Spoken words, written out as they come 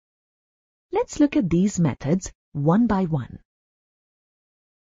Let's look at these methods one by one.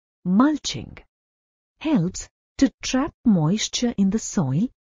 Mulching helps to trap moisture in the soil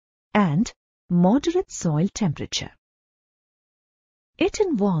and moderate soil temperature. It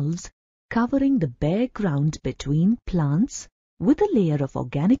involves covering the bare ground between plants with a layer of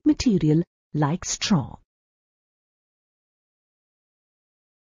organic material like straw.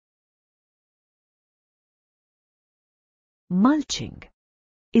 Mulching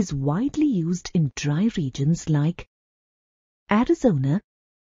is widely used in dry regions like Arizona,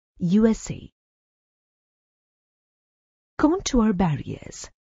 USA. Contour barriers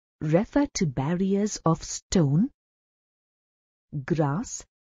refer to barriers of stone, grass,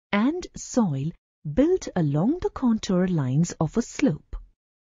 and soil built along the contour lines of a slope.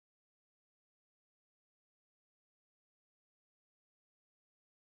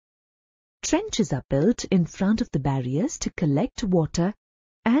 Trenches are built in front of the barriers to collect water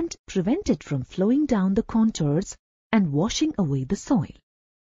and prevent it from flowing down the contours and washing away the soil.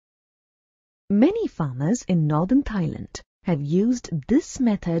 Many farmers in northern Thailand have used this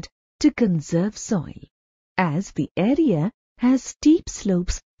method to conserve soil, as the area has steep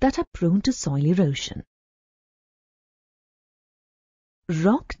slopes that are prone to soil erosion.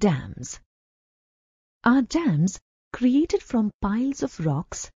 Rock dams are dams created from piles of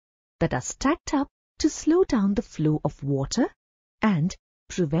rocks that are stacked up to slow down the flow of water and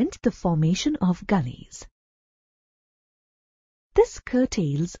prevent the formation of gullies. This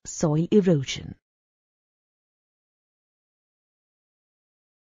curtails soil erosion.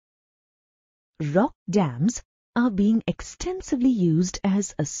 Rock dams are being extensively used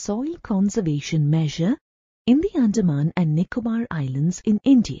as a soil conservation measure in the Andaman and Nicobar Islands in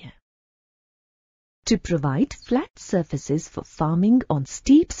India. To provide flat surfaces for farming on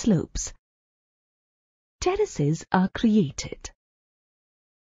steep slopes, terraces are created.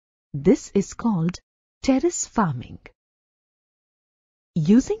 This is called terrace farming.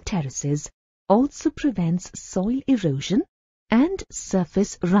 Using terraces also prevents soil erosion and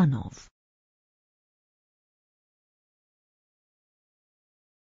surface runoff.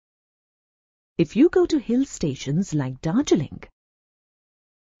 If you go to hill stations like Darjeeling,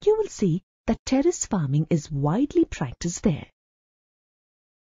 you will see that terrace farming is widely practiced there.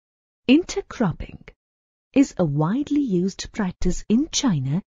 Intercropping is a widely used practice in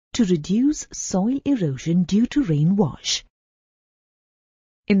China to reduce soil erosion due to rainwash.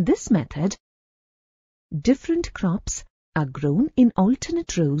 In this method, different crops are grown in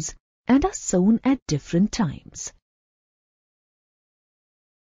alternate rows and are sown at different times.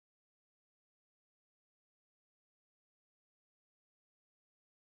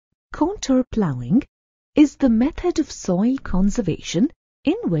 Contour ploughing is the method of soil conservation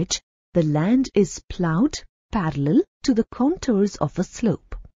in which the land is ploughed parallel to the contours of a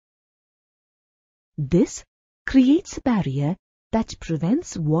slope. This creates a barrier that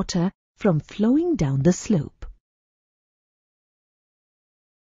prevents water from flowing down the slope.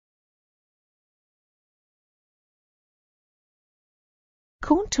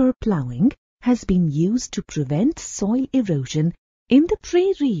 Contour ploughing has been used to prevent soil erosion in the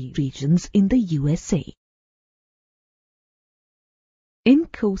prairie regions in the USA. In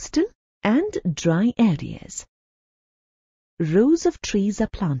coastal and dry areas, rows of trees are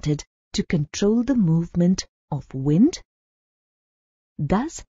planted to control the movement of wind,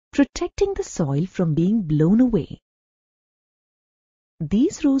 thus protecting the soil from being blown away.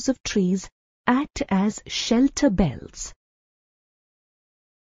 These rows of trees act as shelter belts.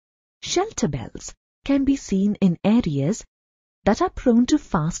 Shelter belts can be seen in areas that are prone to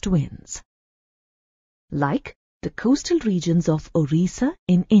fast winds, like the coastal regions of Orissa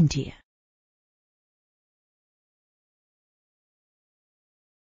in India.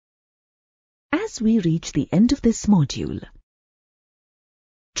 As we reach the end of this module,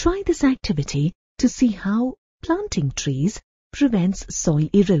 try this activity to see how planting trees prevents soil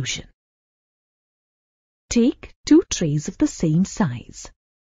erosion. Take 2 trays of the same size.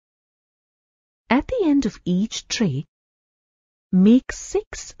 At the end of each tray, make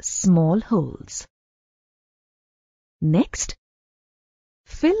 6 small holes. Next,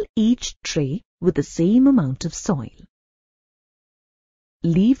 fill each tray with the same amount of soil.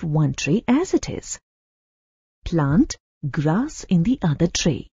 Leave one tray as it is. Plant grass in the other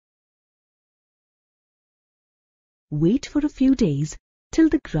tray. Wait for a few days till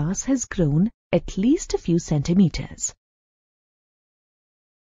the grass has grown at least a few centimeters.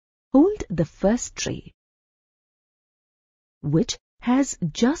 Hold the first tray, which has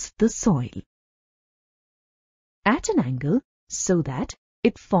just the soil, at an angle so that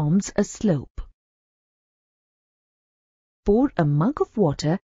it forms a slope. Pour a mug of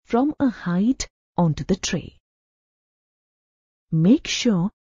water from a height onto the tray. Make sure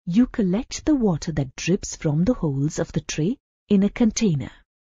you collect the water that drips from the holes of the tray in a container.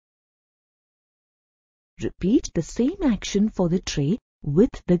 Repeat the same action for the tray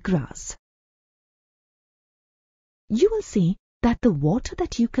with the grass. You will see that the water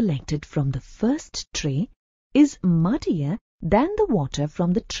that you collected from the first tray is muddier than the water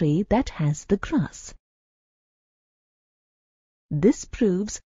from the tray that has the grass. This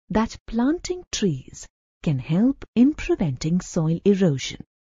proves that planting trees can help in preventing soil erosion.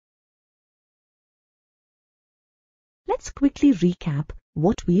 Let's quickly recap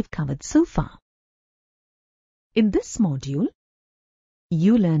what we've covered so far. In this module,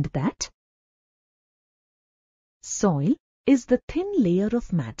 you learned that soil is the thin layer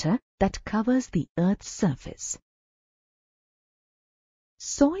of matter that covers the Earth's surface.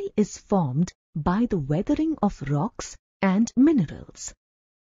 Soil is formed by the weathering of rocks and minerals.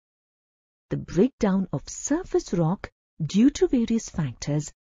 The breakdown of surface rock due to various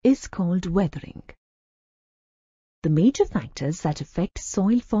factors is called weathering. The major factors that affect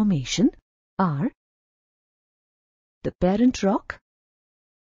soil formation are the parent rock,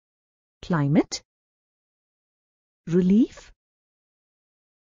 climate, relief,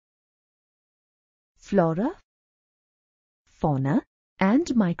 flora, fauna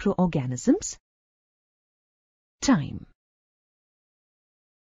and microorganisms, time.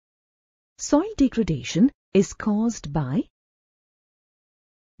 Soil degradation is caused by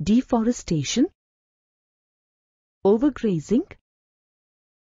deforestation, overgrazing,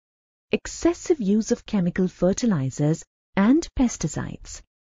 excessive use of chemical fertilizers and pesticides,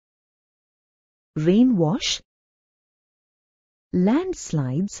 rainwash,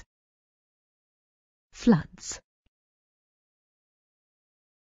 landslides, floods.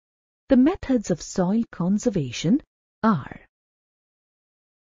 The methods of soil conservation are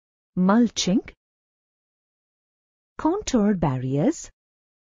mulching, contour barriers,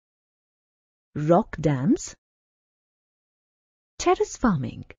 rock dams, terrace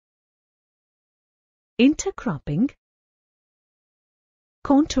farming, intercropping,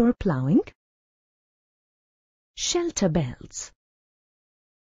 contour ploughing, shelter belts.